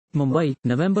Mumbai,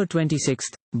 November 26.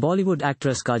 Bollywood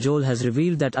actress Kajol has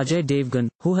revealed that Ajay Devgn,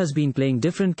 who has been playing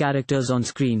different characters on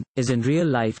screen, is in real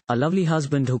life a lovely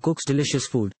husband who cooks delicious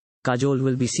food. Kajol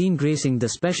will be seen gracing the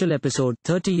special episode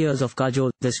 30 Years of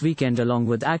Kajol this weekend along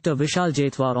with actor Vishal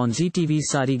Jethwa on Zee TV's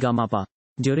Sari Gamapa.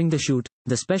 During the shoot,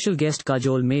 the special guest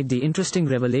Kajol made the interesting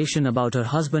revelation about her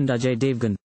husband Ajay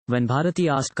Devgn. When Bharati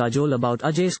asked Kajol about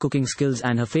Ajay's cooking skills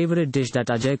and her favorite dish that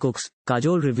Ajay cooks,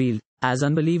 Kajol revealed, "As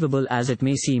unbelievable as it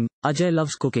may seem, Ajay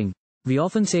loves cooking. We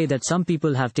often say that some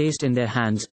people have taste in their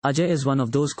hands. Ajay is one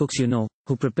of those cooks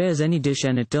who prepares any dish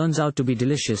and it turns out to be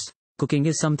delicious. Cooking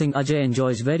is something Ajay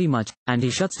enjoys very much, and he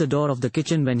shuts the door of the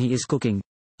kitchen when he is cooking.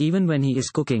 Even when he is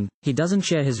cooking, he doesn't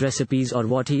share his recipes or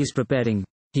what he is preparing.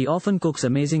 He often cooks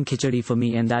amazing khichdi for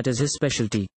me and that is his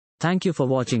specialty." Thank you for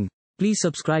watching. Please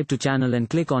subscribe to channel and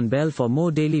click on bell for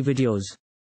more daily videos.